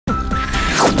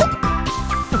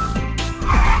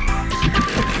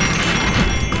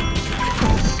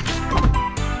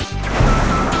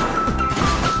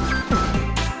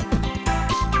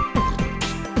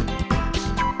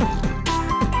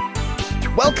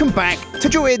Welcome back to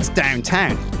Druidz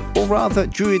Downtown. Or rather,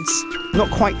 Druidz not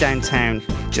quite downtown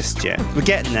just yet. We're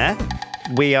getting there.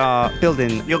 We are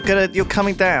building... You're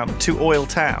coming down to Oil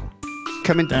Town.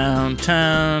 Coming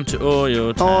downtown to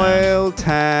Oil Town. Oil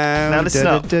Town. Now listen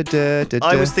up.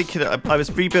 I was thinking, I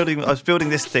was building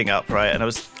this thing up, right? And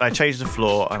I changed the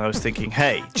floor, and I was thinking,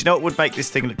 hey, do you know what would make this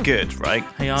thing look good, right?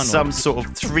 Hey, Arnold. Some sort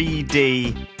of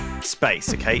 3D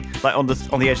space, okay? Like on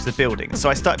the edge of the building. So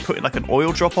I started putting like an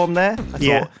oil drop on there. I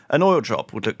thought an oil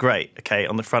drop would look great, okay,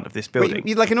 on the front of this building. Wait,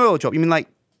 you like an oil drop? You mean like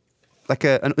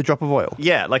a drop of oil?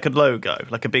 Yeah, like a logo,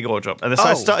 like a big oil drop. And so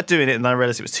I started doing it, and then I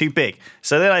realised it was too big.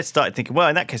 So then I started thinking, well,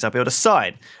 in that case, I'll build a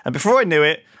sign. And before I knew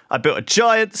it, I built a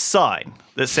giant sign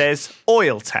that says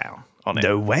Oil Town on it.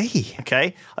 No way.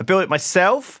 Okay, I built it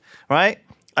myself, right?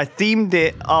 I themed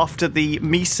it after the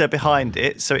Mesa behind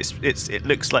it, so it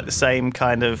looks like the same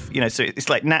kind of, so it's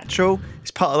like natural.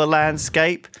 It's part of the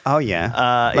landscape. Oh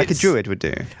yeah, like a druid would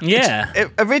do. Yeah.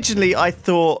 Originally, I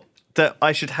thought that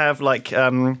I should have like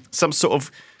some sort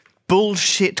of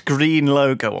bullshit green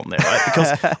logo on there, right?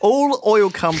 Because all oil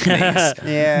companies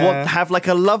have like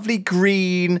a lovely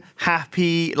green,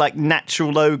 happy, like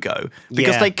natural logo.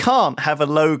 Because they can't have a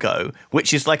logo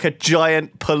which is like a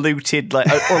giant polluted, like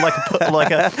or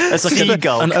like a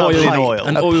seagull covered in oil,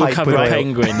 an oil covered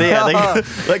penguin. Yeah,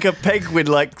 like a penguin,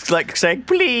 like saying,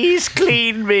 "Please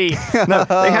clean me." No,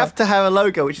 they have to have a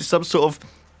logo which is some sort of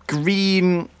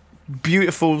green,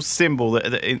 beautiful symbol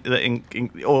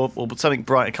or something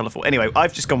bright and colourful. Anyway,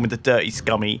 I've just gone with the dirty,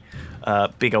 scummy,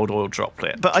 big old oil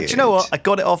droplet. But do you know what? I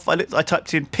got it off. I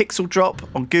typed in pixel drop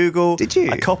on Google. Did you?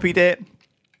 I copied it.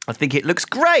 I think it looks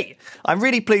great. I'm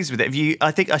really pleased with it.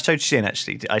 I think I showed Shin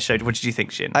actually. What did you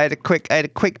think, Shin? I had a quick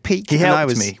peek. He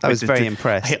helped me. I was very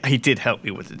impressed. He did help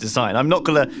me with the design. I'm not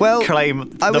gonna claim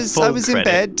the full I was in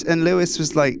credit. bed and Lewis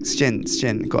was like, Shin,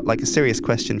 got like a serious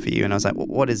question for you, and I was like,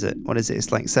 what is it? What is it?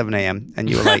 It's like 7 a.m. and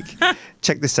you were like,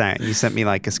 check this out. And you sent me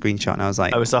like a screenshot, and I was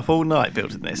like, I was up all night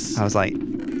building this. I was like,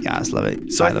 yeah, I just love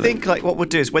it. So I think like what we'll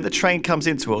do is when the train comes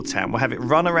into Old Town, we'll have it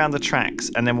run around the tracks,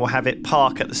 and then we'll have it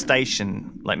park at the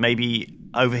station, like maybe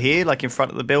over here, like in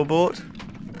front of the billboard.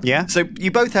 Yeah. So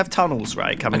you both have tunnels,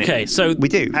 right, coming in? Okay, so we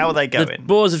do. How are they going? The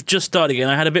boars have just started again.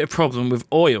 I had a bit of problem with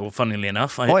oil, funnily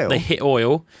enough. They hit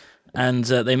oil, and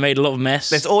they made a lot of mess.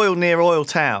 There's oil near Oil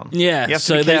Town. Yeah, you have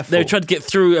so to be careful. they tried to get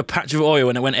through a patch of oil,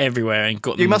 and it went everywhere and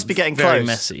got them. You must be getting very close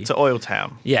messy to Oil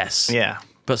Town. Yes. Yeah.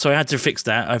 But so I had to fix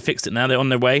that. I fixed it now. They're on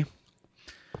their way.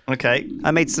 Okay.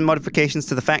 I made some modifications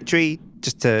to the factory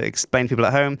just to explain to people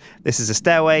at home. This is a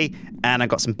stairway, and I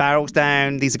got some barrels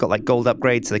down. These have got like gold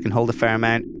upgrades, so they can hold a fair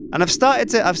amount. And I've started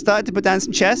to put down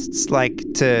some chests, like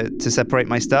to separate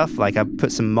my stuff. Like I've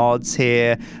put some mods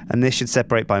here, and this should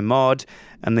separate by mod,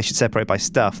 and this should separate by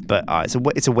stuff. But it's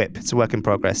a whip. It's a work in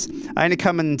progress. I only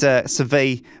come and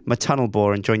survey my tunnel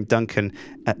bore and join Duncan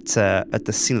at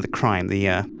the scene of the crime,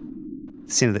 the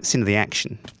scene of the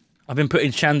action. I've been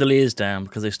putting chandeliers down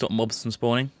because they stop mobs from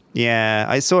spawning. Yeah,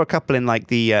 I saw a couple in like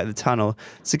the tunnel.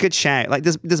 It's a good shout. Like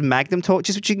there's magnum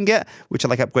torches which you can get, which are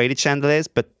like upgraded chandeliers,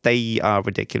 but they are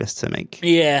ridiculous to make.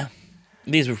 Yeah,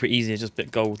 these were pretty easy, just a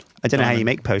bit gold. I don't know how you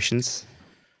make potions.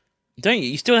 Don't you?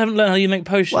 You still haven't learned how you make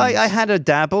potions? Well, I had a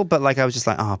dabble, but like I was just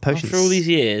like, potions. After all these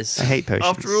years. I hate potions.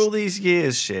 After all these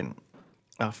years, Shin.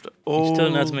 After all you still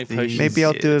don't know how to make potions. Maybe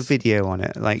I'll do a video on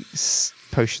it, like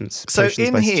potions. So potions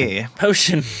in here,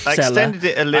 potion I extended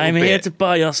it a little bit. I'm here to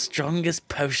buy your strongest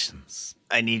potions.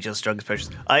 I need your strongest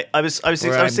potions. I was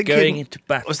thinking. Going into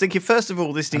battle. I was thinking. First of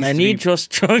all, this needs and I need your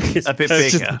strongest a bit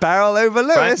potions. bigger. Just barrel over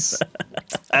Lewis.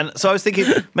 Right? And so I was thinking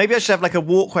maybe I should have like a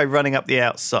walkway running up the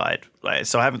outside. Like,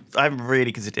 so I haven't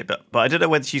really considered it, but I don't know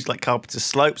whether to use like carpenter's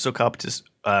slopes or carpenter's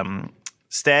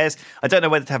stairs. I don't know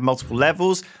whether to have multiple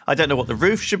levels. I don't know what the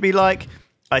roof should be like.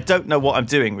 I don't know what I'm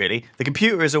doing, really. The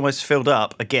computer is almost filled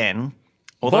up again.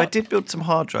 Although I did build some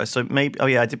hard drives, so maybe... Oh,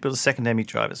 yeah, I did build a second ME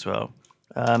drive as well.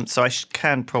 So I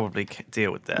can probably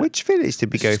deal with that. Which village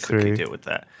did we go through? Deal with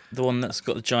that. The one that's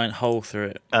got the giant hole through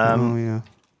it. Oh, yeah.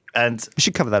 And we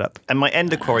should cover that up. And my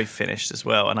ender quarry finished as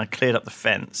well, and I cleared up the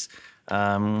fence.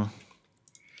 Let's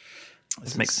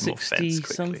make some more fence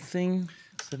quickly. Something?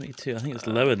 72. I think it's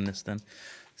lower than this then.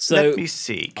 So let me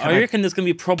see. I reckon there's going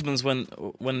to be problems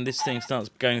when this thing starts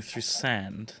going through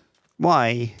sand.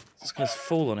 Why? It's going to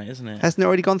fall on it, isn't it? Hasn't it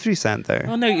already gone through sand though?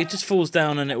 Oh no, it just falls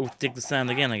down and it will dig the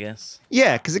sand again, I guess.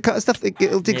 Yeah, because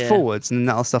it'll dig forwards and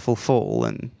then that stuff will fall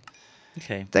and.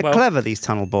 Okay. They're clever, these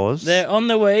tunnel bores. They're on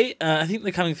their way. I think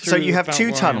they're coming through. So you have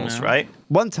two tunnels, right?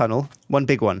 One tunnel, one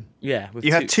big one. Yeah.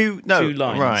 You have two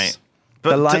lines. Right.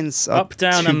 But the lines are up,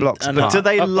 down, two blocks and apart. But do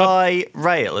they lie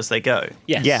rail as they go?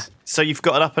 Yes. Yeah. So you've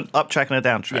got an up track and a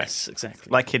down track. Yes, exactly.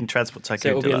 Like in Transport Tycoon So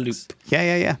it'll be a Deluxe. loop.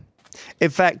 Yeah. In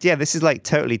fact, yeah, this is like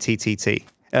totally TTT.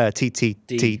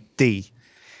 TTTD.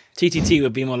 TTT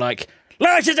would be more like,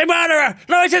 Lewis is a murderer!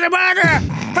 Lewis is a murderer!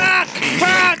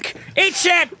 Fuck! Eat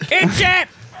shit!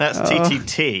 That's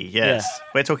TTT, yes. Yeah.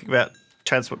 We're talking about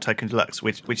Transport Tycoon Deluxe,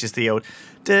 which is the old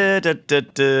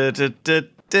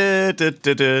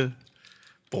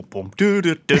It's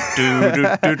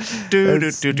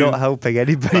not helping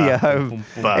anybody at home.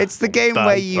 It's the game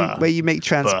where you make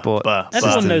transport.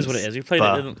 Everyone knows what it is. We played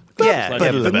it. Yeah,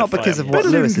 but not because of what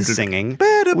Lewis is singing.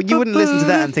 You wouldn't listen to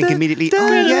that and think immediately,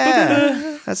 oh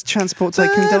yeah, that's Transport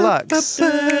Tycoon Deluxe.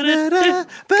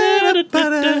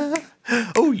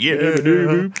 Oh yeah,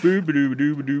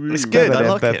 it's good. I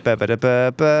like it.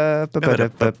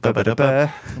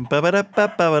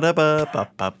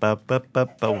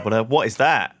 What is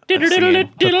that?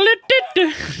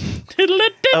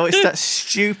 Oh, it's that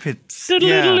stupid.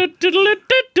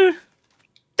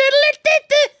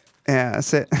 Yeah,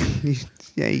 that's it.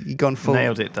 You gone full.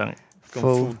 Nailed it, Dunk.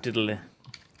 Full diddly.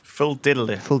 Full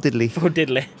diddly. Full diddly. Full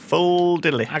diddly. Full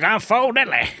diddly. I got full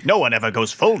diddly. No one ever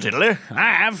goes full diddly.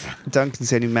 I have. Duncan's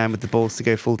the only man with the balls to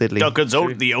go full diddly. Duncan's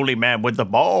the only man with the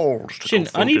balls. Shin,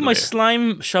 I need my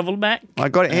slime shovel back. I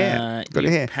got it here.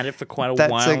 You've had it for quite a while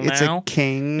now. It's a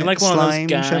king. You're like one of those slime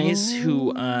guys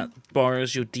shovel. who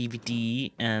borrows your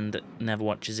DVD and never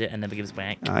watches it and never gives it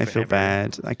back. I feel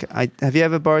bad. Have you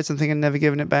ever borrowed something and never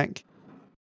given it back?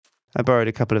 I borrowed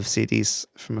a couple of CDs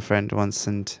from a friend once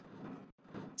and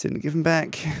didn't give them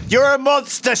back. You're a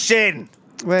monster, Shin.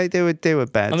 Well, they were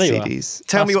bad CDs.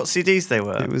 Tell me what CDs they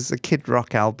were. It was a Kid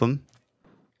Rock album.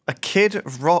 A Kid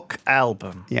Rock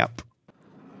album. Yep.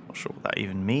 Not sure what that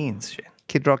even means, Shin.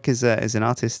 Kid Rock is an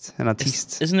artist, an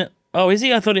artiste. Isn't it? Oh, is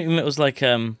he? I thought it was like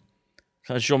a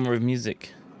genre of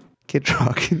music. Kid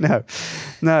Rock? No,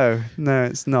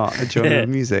 it's not a genre of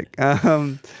music.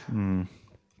 And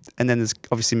then there's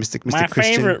obviously Mr. My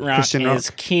Christian. favorite rock Christian is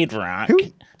Kid Rock. Who?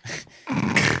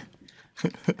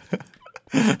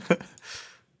 All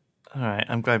right,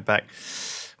 I'm going back.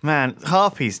 Man,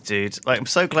 harpies, dude. Like, I'm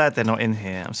so glad they're not in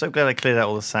here. I'm so glad I cleared out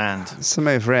all the sand. Some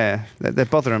over here. They're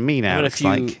bothering me now. I've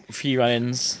got a few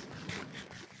run-ins.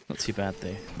 Not too bad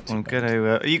though. I'm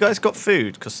gonna. You guys got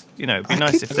food? Because it'd be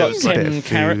nice if there was got like 10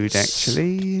 carrots.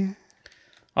 Actually.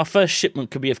 Our first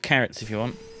shipment could be of carrots if you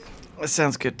want. That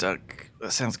sounds good, Doug.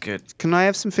 That sounds good. Can I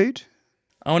have some food?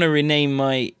 I want to rename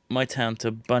my town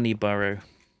to Bunnyburrow.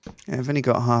 I've only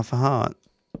got half a heart.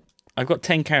 I've got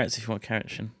 10 carrots if you want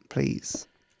carrots. Please.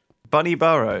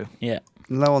 Bunnyburrow. Yeah.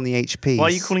 Low on the HP. Why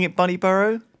are you calling it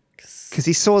Bunnyburrow? Because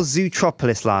he saw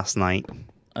Zootropolis last night.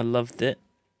 I loved it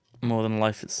more than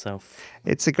life itself.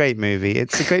 It's a great movie.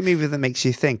 It's a great movie that makes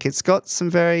you think. It's got some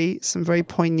very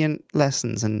poignant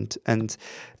lessons and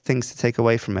things to take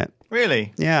away from it.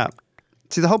 Really? Yeah.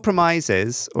 See, the whole premise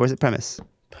is, or is it premise?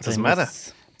 Doesn't matter.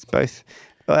 It's both.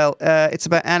 Well, it's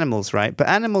about animals, right? But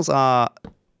animals are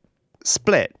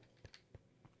split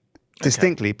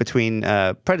distinctly between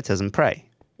predators and prey.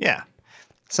 Yeah.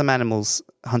 Some animals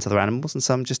hunt other animals and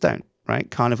some just don't, right?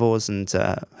 Carnivores and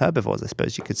herbivores, I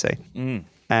suppose you could say. Mm.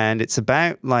 And it's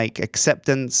about like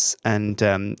acceptance and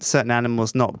certain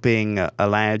animals not being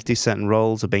allowed to do certain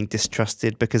roles or being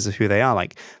distrusted because of who they are.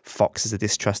 Like foxes are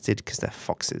distrusted because they're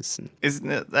foxes. And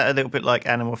isn't it that a little bit like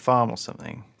Animal Farm or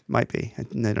something? might be.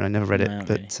 No, I never read it.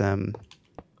 But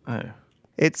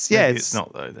it's it's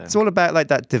not though. Then it's all about like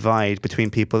that divide between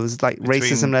people. There's like between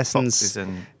racism lessons,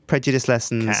 and prejudice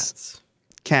lessons,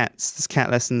 cats. There's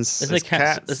cat lessons. There's no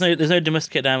cats. There's no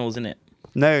domesticated animals in it.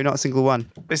 No, not a single one.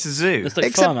 It's a zoo. It's like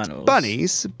Except farm animals.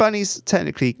 bunnies. Bunnies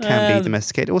technically can be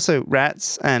domesticated. Also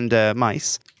rats and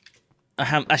mice.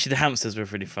 Actually, the hamsters were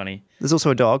pretty funny. There's also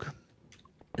a dog.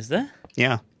 Is there?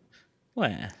 Yeah.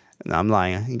 Where? No, I'm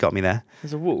lying. You got me there.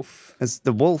 There's a wolf. There's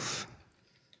the wolf.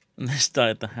 And they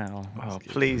started the howl. Oh,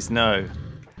 please no.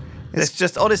 It's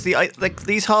just honestly,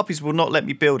 these harpies will not let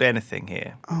me build anything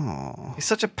here. Oh, It's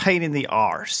such a pain in the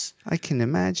arse. I can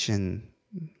imagine.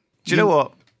 Do you know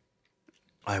what?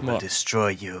 I will destroy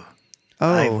you.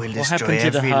 Oh, I will destroy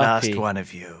every last one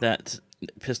of you. That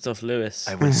pissed off Lewis.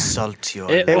 I will salt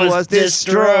your. It was was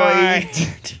destroyed.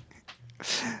 destroyed.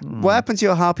 What happened to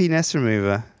your harpy nest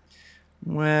remover?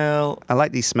 Well, I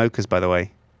like these smokers, by the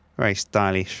way. Very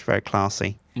stylish, very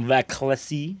classy. La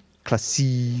classy.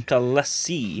 Classy.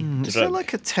 Classy. it's not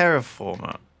like a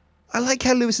terraformer. I like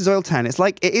how Lewis's oil town. It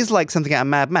is like something out of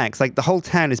Mad Max. Like the whole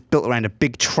town is built around a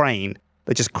big train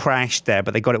that just crashed there,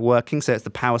 but they got it working, so it's the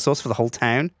power source for the whole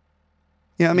town.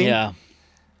 You know what I mean? Yeah.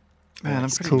 Man, I'm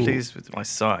It's pretty cool. pleased with my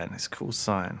sign. It's a cool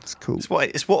sign. It's cool.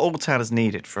 It's what Old Town has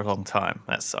needed for a long time.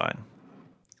 That sign.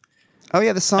 Oh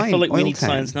yeah, the sign. I feel like we Oil need Town.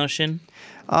 signs now, Shin.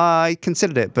 I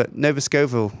considered it, but Nova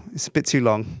Scoville, it's a bit too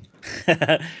long.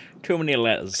 Too many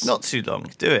letters. Not too long.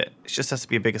 Do it. It just has to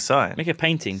be a bigger sign. Make a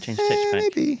painting. Change the text pack.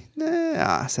 Maybe.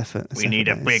 That's effort. We need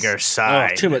a bigger Oh,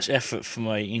 sign. too much effort for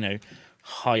my,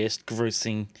 highest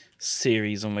grossing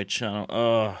series on my channel.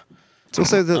 Oh. It's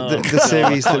also the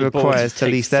series that requires the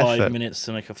least effort. 5 minutes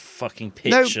to make a fucking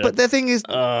picture. No, but the thing is,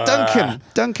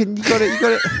 Duncan,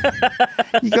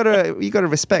 you got to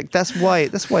respect. That's why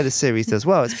the series does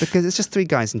well. It's because it's just three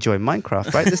guys enjoying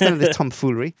Minecraft, right? There's none of this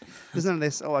tomfoolery. There's none of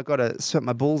this. Oh, I got to sweat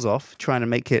my balls off trying to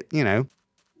make it,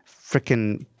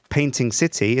 frickin' painting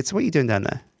city. It's what are you doing down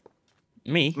there?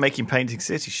 Me Making painting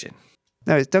city shit.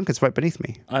 No, it's Duncan's right beneath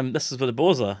me. This is where the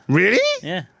balls are. Really?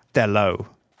 Yeah. They're low.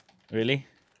 Really?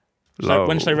 Low.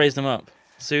 When should I raise them up?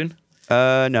 Soon?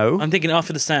 No. I'm thinking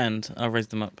after the sand, I'll raise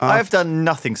them up. I've done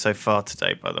nothing so far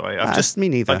today, by the way. Me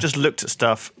neither. I've just looked at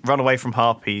stuff, run away from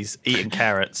harpies, eaten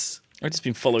carrots. I've just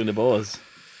been following the boars.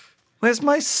 Where's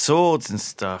my swords and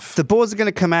stuff? The boars are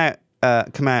going to come out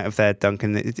of there,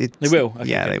 Duncan. They will? Okay,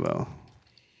 yeah, okay. they will.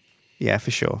 Yeah,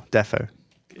 for sure. Defo.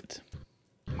 Good.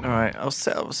 All right, I'll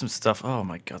set up some stuff. Oh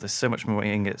my god, there's so much more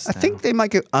ingots I now. think they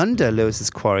might go under Lewis's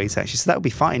quarries, actually, so that would be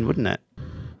fine, wouldn't it?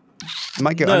 It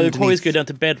might go No, the underneath. quarries go down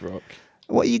to bedrock.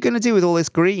 What are you going to do with all this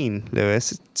green,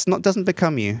 Lewis? Doesn't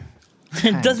become you.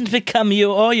 It doesn't become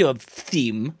you or your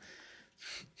theme.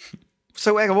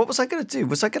 So, hang on, what was I going to do?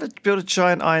 Was I going to build a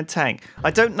giant iron tank?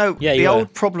 I don't know. Yeah, the you old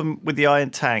were. problem with the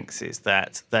iron tanks is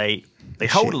that they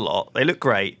hold a lot, they look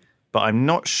great, but I'm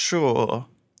not sure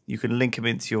you can link them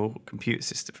into your computer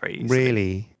system very easily.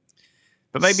 Really?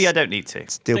 But maybe I don't need to.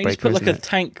 It's deal Don't you just breaker, put like isn't a it?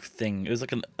 tank thing. It was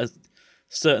like a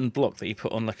certain block that you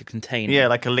put on like a container. Yeah,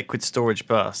 like a liquid storage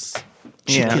bus.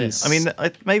 Chickens. Yeah. I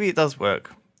mean, maybe it does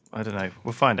work. I don't know.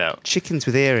 We'll find out. Chickens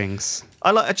with earrings.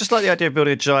 I just like the idea of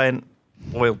building a giant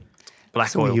black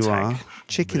That's all oil you tank. are.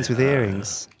 Chickens with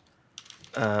earrings.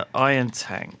 Iron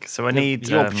tank. So I need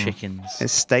Yob chickens.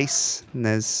 There's Stace, and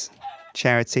there's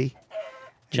Charity,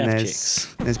 and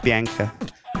Chav there's chicks. Bianca.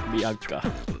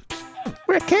 Bianca.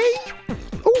 Ricky!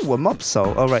 Oh, a mob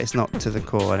soul. Oh, right, it's not to the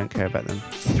core. I don't care about them.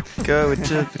 go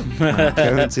into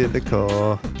Going to the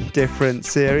core. Different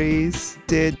series.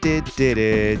 Did.